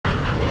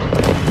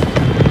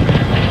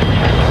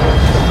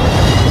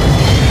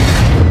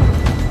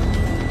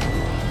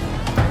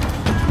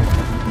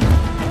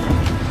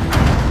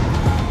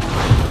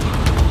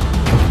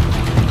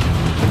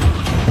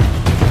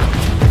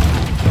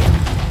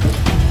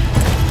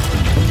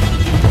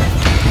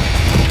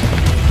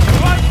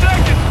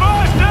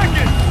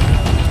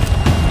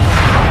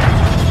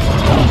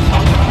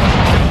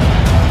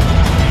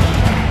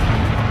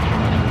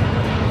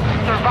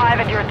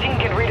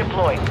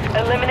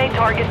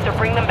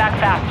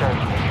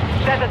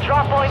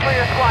Drop point for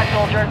your squad,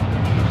 soldier.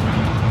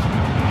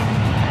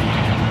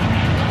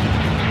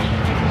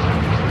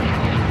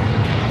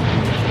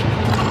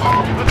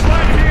 Let's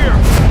land here!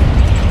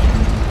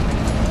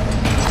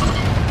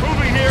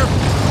 Moving here!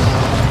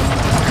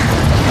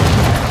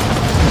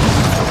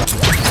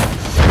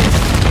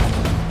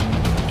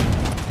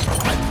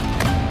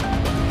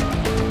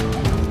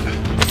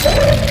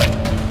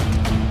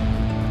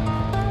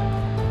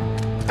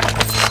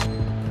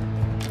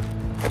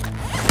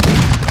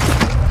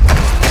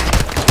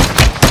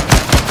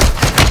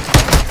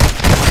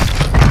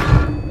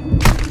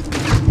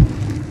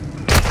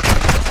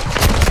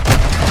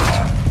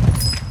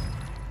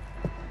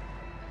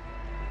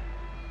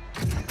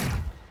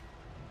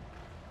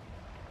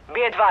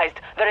 Be advised,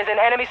 there is an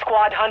enemy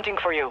squad hunting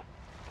for you.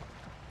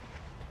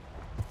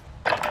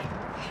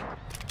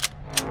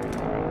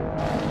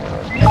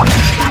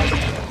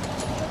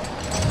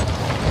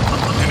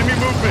 Enemy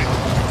movement!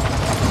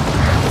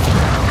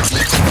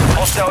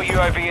 Hostile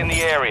UAV in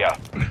the area.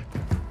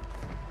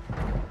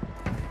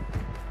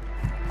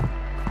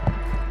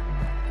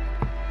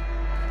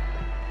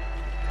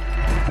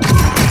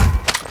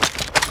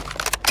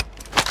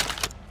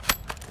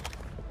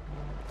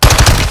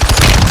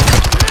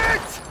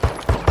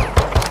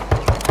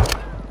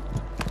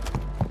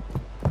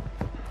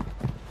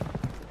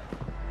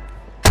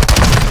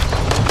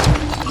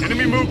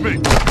 Enemy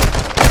movement!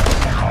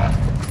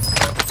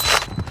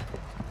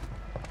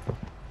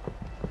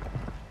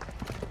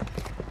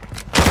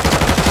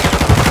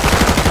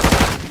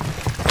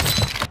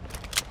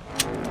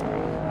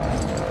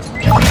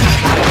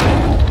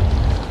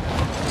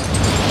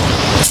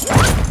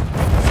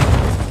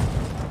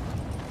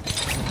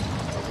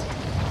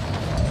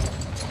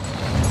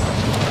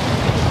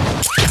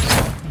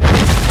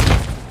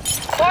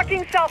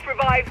 Marking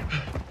self-revive.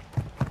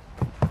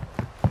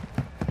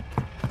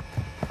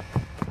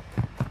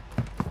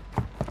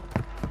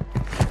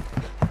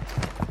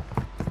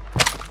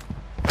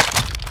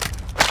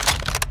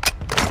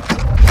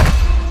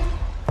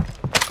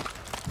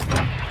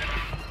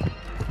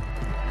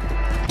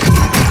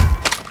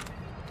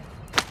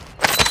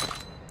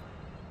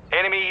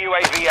 Enemy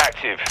UAV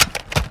active.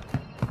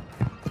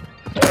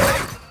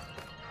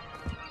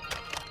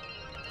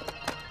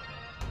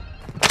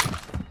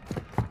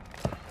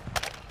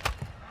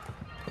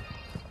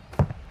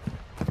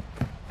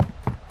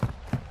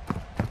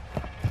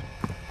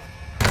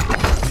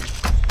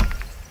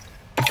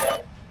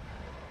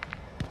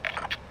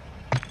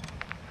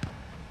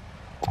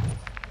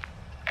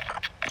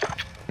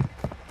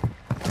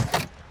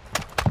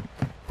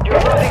 You're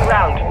losing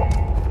round.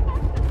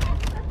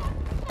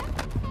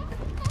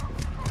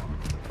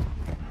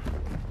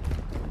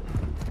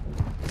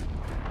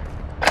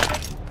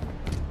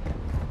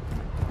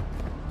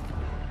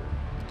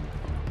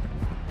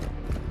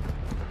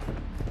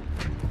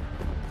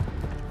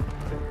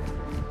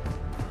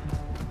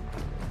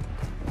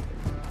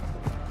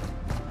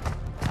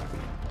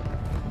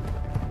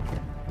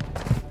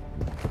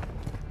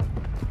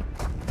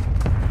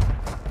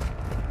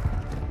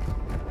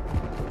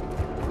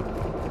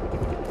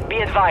 Be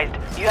advised,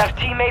 you have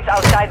teammates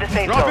outside the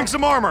safe Dropping zone.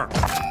 some armor!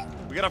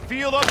 We got a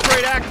field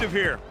upgrade active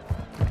here.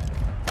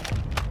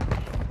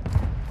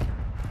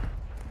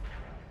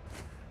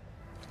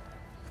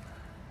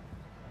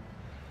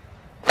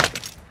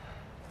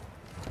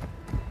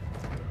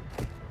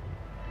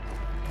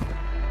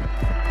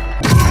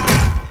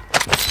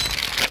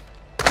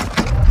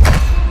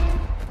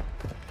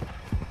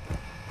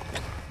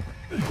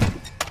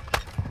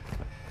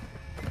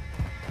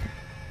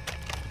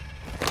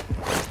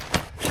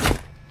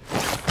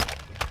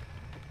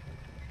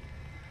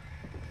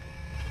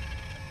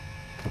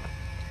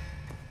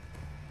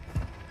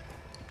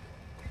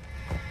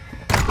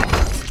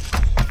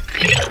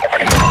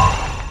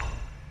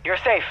 You're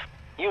safe.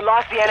 You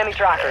lost the enemy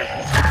trackers.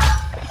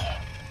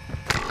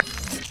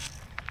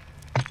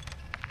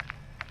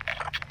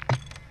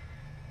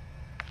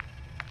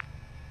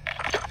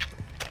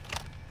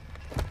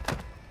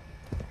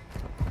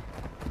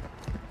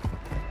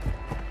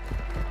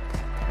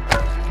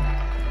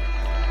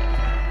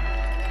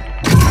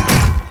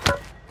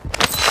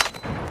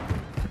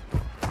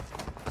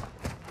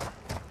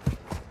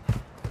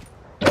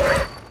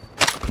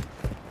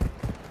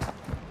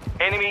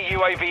 Enemy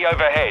UAV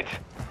overhead.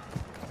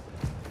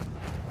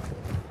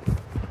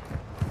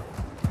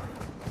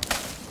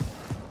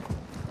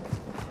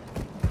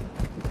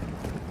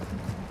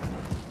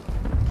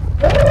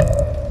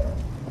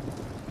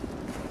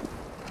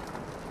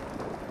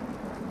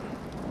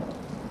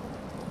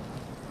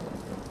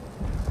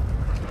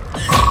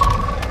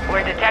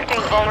 We're detecting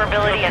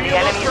vulnerability in the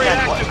enemy's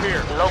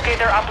network. Locate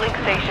their uplink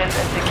stations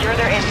and secure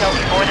their intel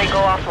before they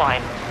go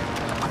offline.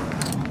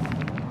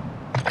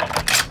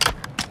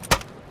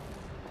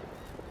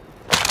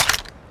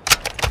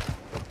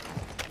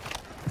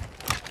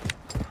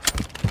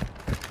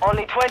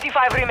 Only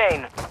 25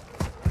 remain.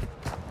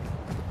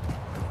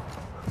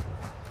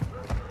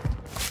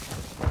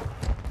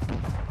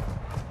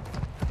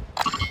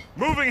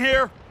 Moving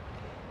here!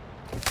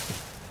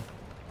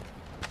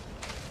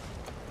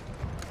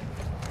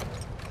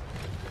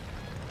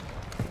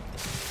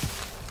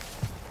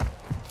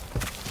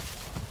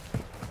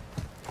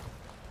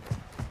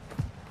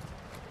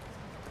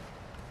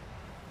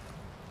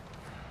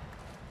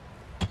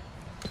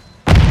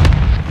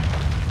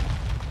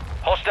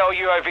 Hostile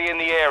UAV in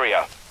the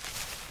area.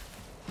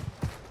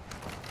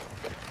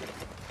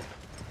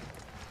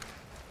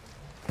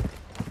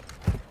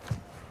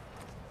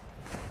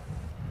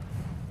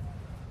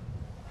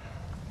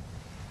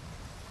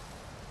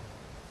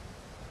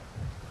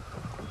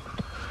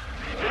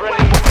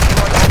 Friendly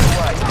UAV on the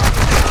way.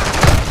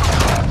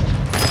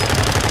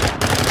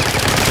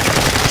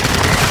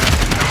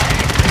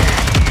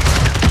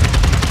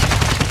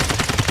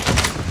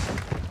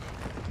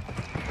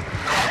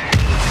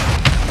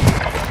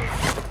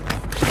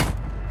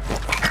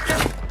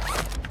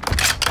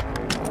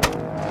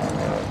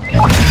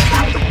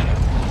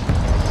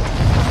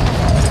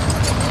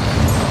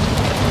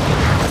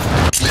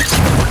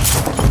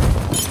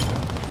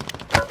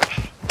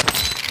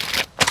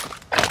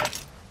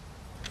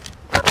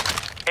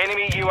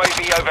 Enemy UAV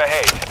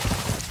overhead.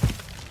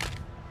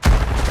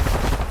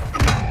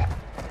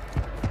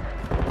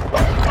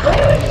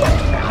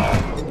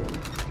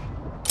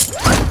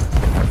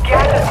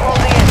 Gas is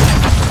closing in.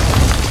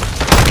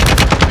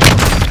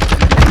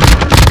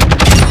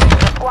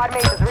 The squad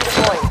mate is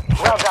redeploying.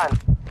 Well done.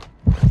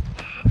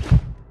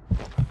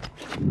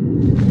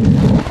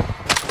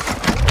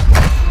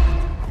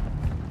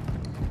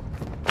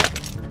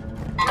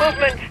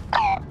 Movement.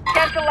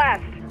 Cancel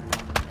last.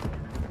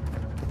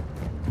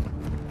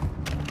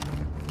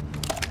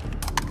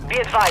 Be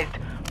advised,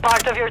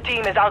 part of your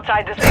team is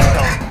outside the safe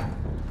zone.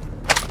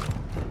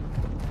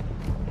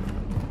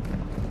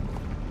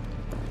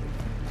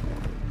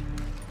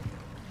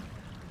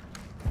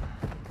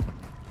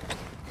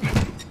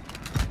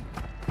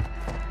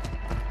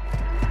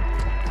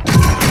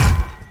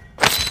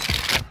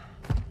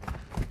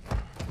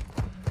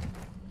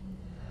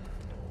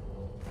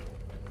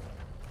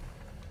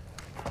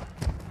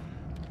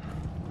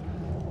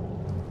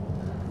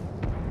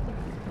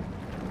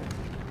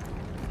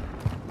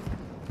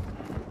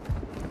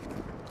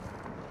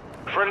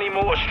 Friendly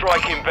mortar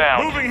strike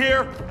inbound. Moving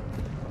here.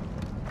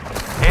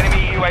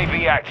 Enemy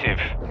UAV active.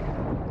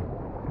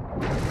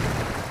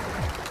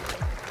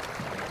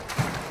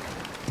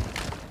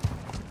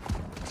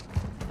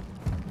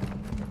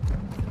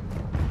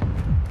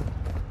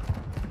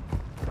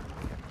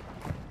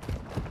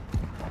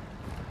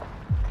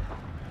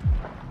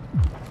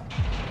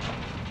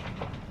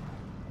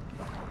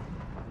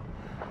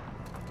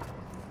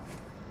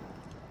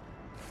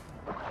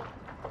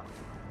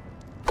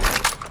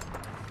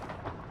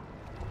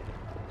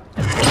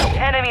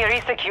 Enemy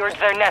resecured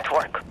their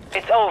network.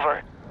 It's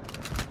over.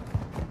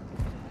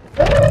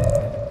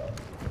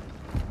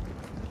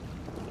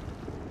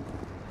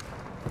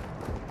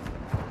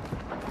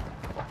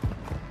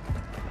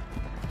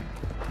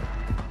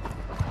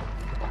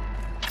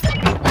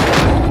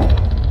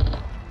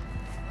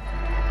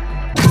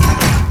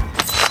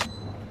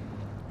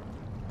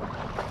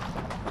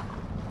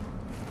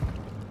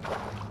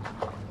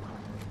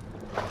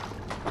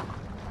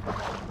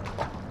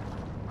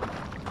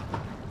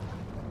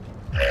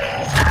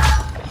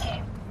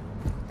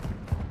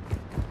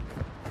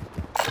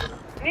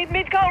 Need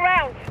mid-call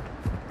rounds.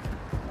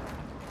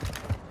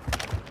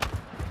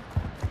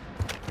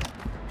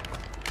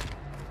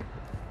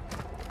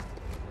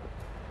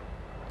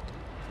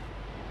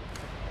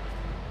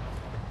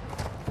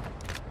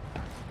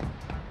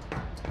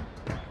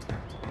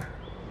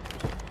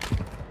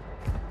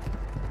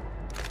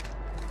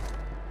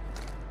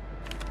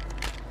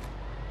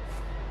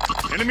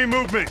 Enemy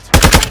movement.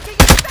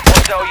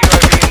 Hostile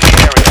UAV in the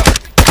area.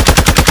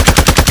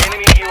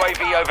 Enemy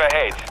UAV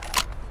overhead.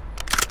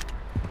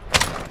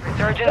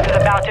 Resurgence is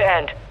about to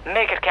end.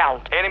 Make it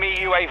count. Enemy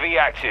UAV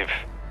active.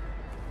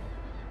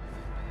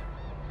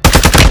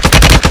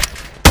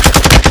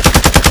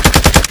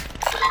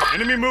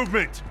 Enemy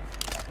movement.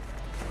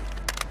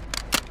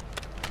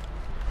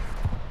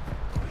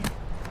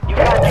 You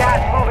got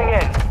gas moving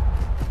in.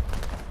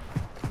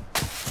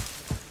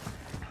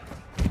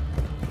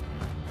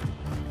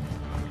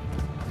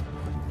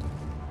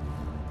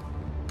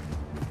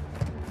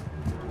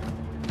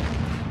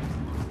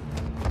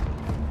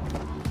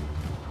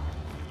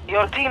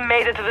 Your team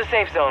made it to the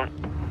safe zone.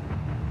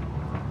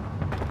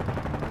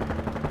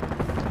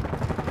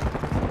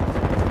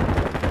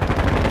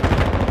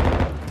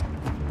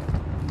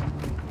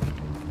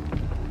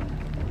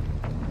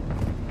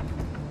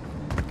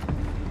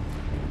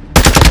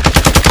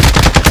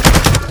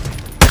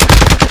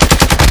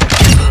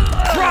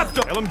 Dropped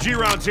them! LMG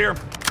rounds here.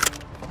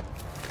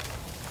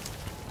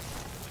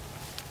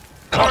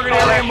 Target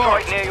area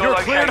marked. You're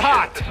cleared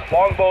hot. This is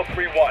Longbow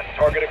 3-1.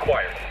 Target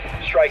acquired.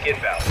 Strike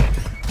inbound.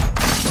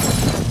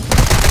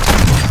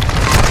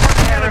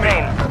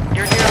 Remain.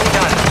 You're nearly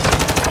done.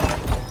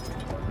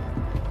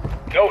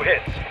 No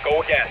hits.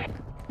 Go again.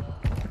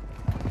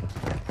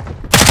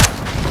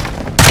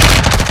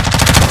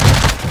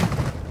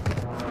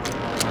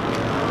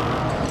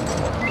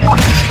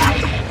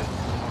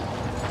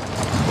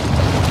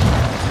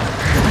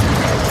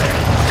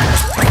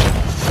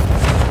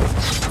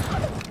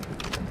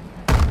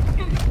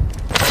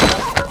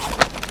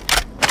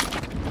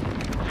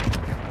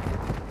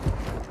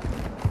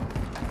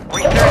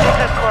 Resurgence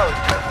is closed.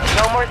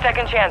 No more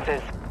second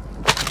chances.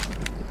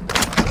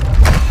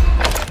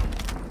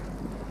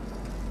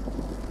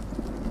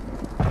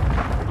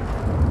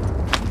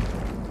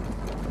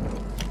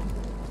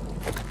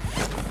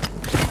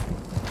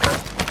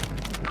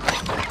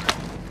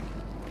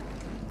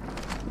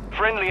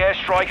 Friendly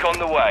airstrike on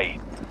the way.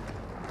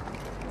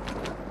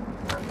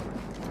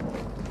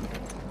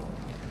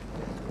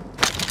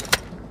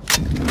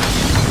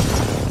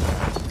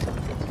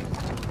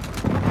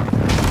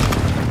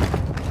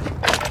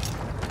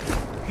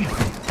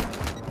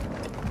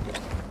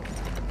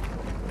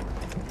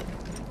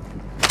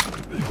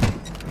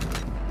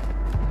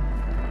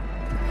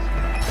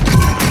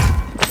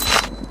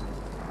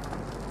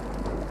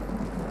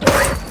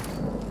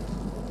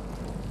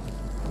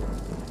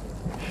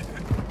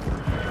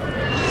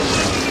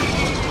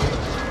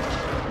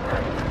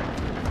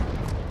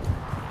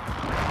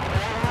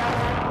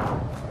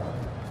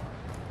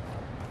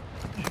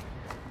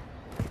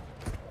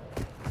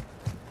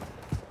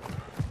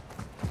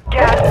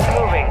 Gas is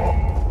moving.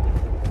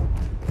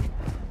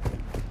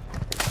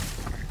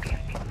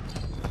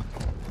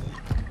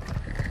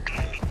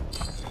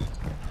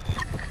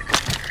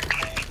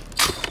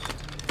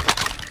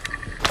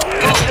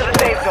 Move to the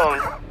safe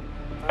zone.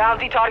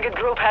 Bounty target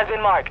group has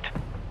been marked.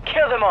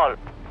 Kill them all.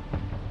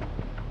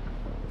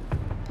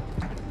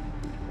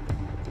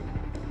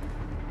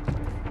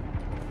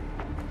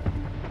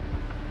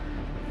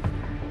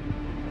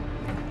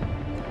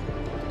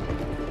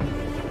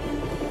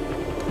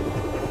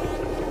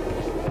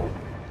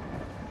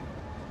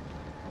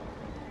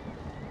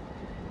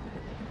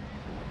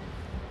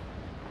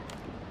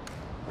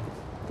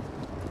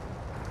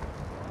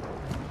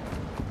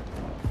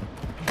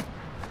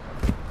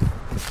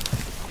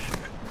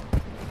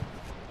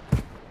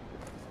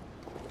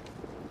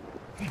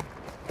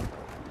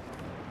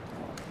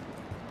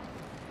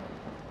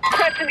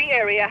 Threats in the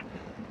area.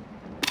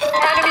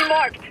 Enemy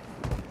marked.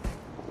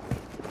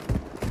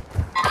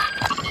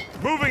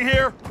 Moving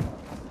here!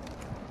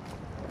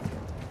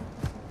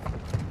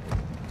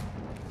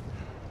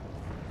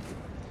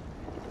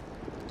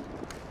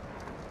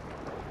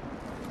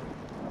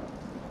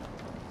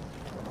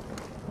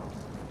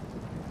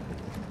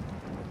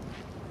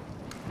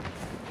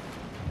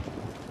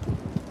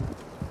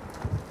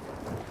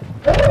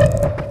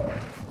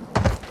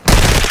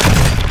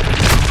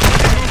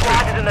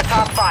 Squad is in the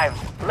top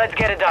 5. Let's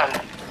get it done.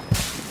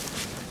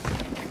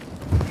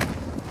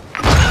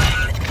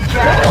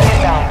 Gas is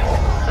inbound.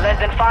 Less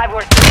than 5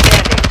 were still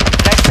standing.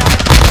 Next time,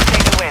 we'll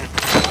take the win.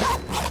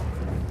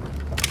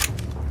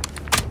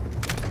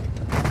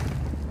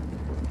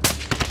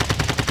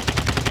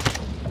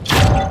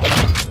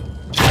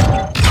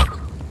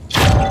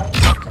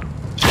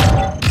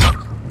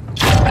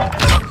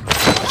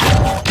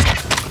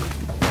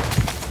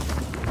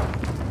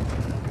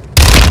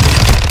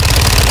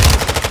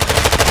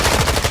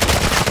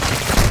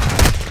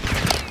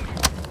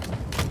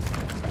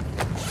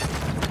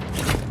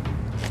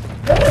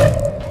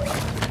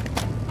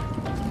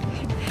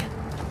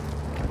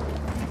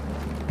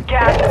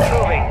 Gas is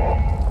moving.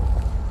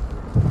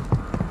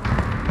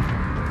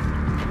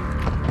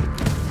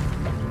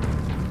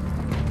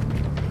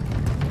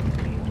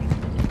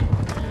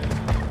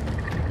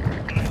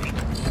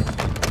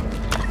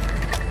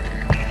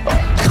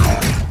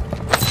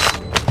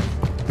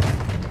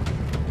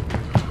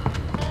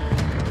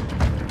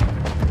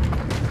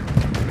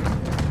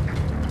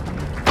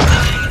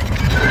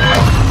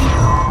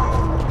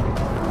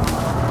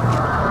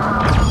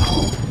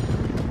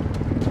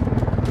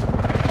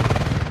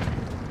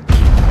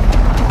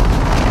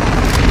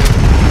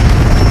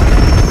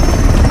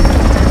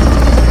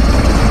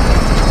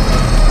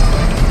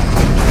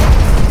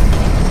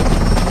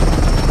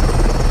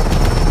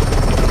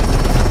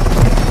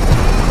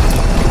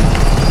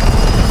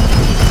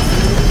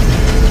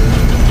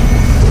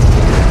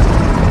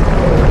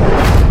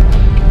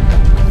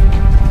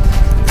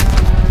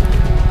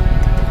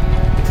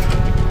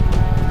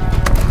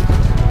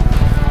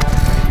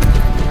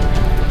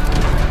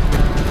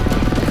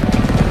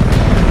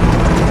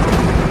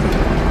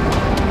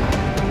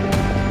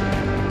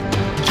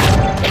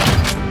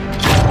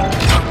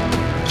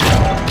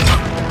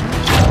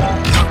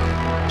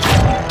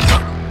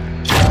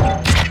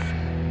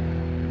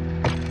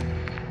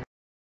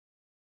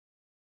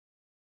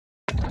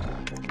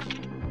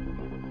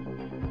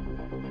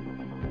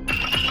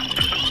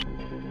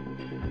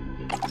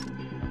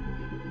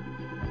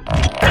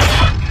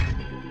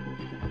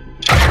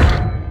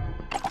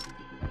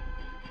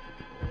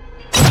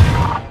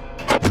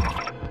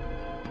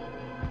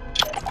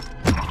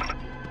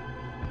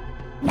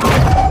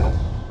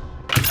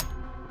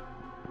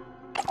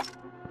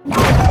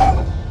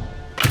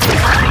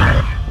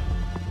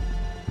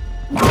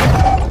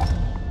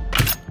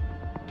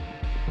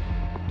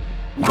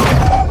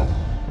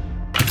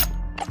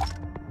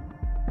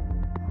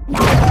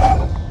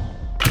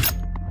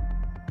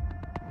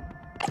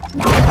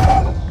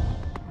 You